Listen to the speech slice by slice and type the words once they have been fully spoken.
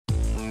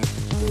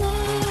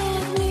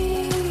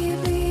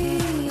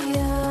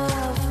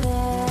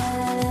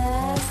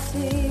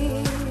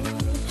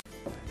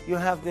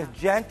have this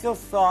gentle,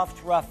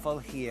 soft ruffle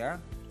here.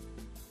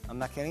 I'm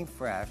not getting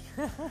fresh.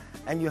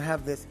 And you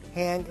have this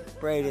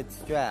hand-braided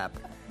strap.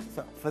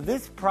 So for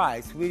this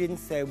price, we didn't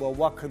say, well,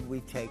 what could we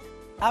take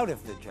out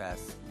of the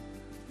dress?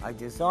 I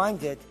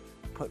designed it,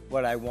 put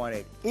what I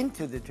wanted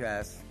into the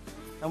dress,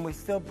 and we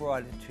still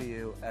brought it to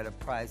you at a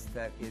price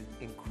that is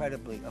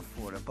incredibly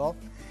affordable.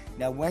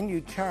 Now, when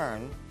you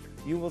turn,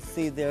 you will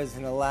see there's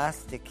an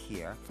elastic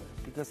here,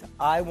 because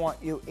I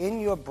want you in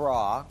your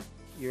bra.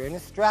 You're in a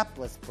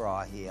strapless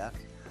bra here.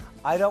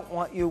 I don't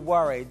want you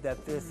worried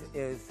that this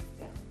is,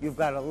 you've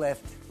got to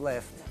lift.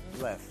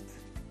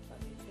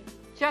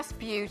 Just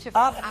beautiful.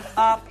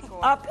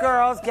 Up,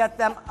 girls, get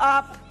them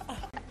up.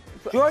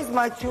 Joy's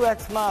my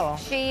 2X model.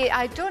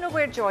 I don't know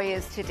where Joy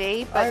is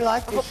today, but I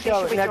like to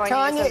show it. Now,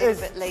 Tanya is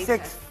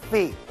 6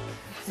 feet.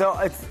 So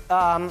it's,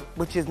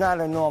 which is not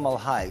a normal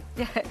height.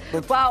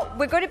 Well,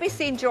 we're going to be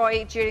seeing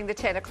Joy during the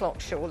 10 o'clock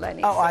show,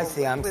 Lenny. Oh, so I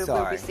see. I'm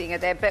sorry. We'll be seeing her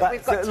there. But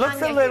we've got so it Tanya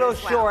looks a little here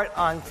as well. short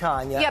on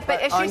Tanya. Yeah,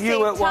 but as you on say,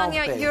 you,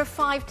 Tanya, you're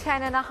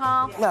 5'10" and a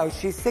half. No,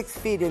 she's 6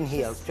 feet in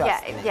heels.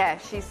 Trust me. Yeah,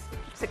 she's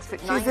 6'9".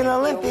 She's an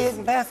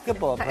Olympian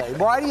basketball player.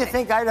 Why do you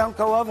think I don't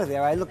go over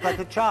there? I look like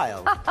a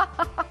child.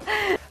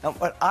 And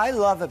what I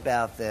love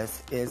about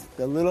this is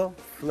the little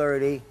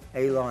flirty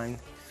A-line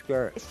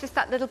skirt. It's just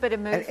that little bit of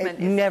movement. And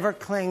it never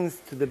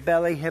clings to the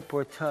belly, hip,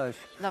 or tush.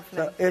 Lovely.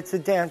 So it's a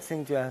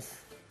dancing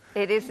dress.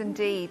 It is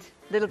indeed.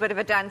 A little bit of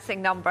a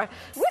dancing number.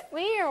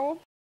 Woo-wee.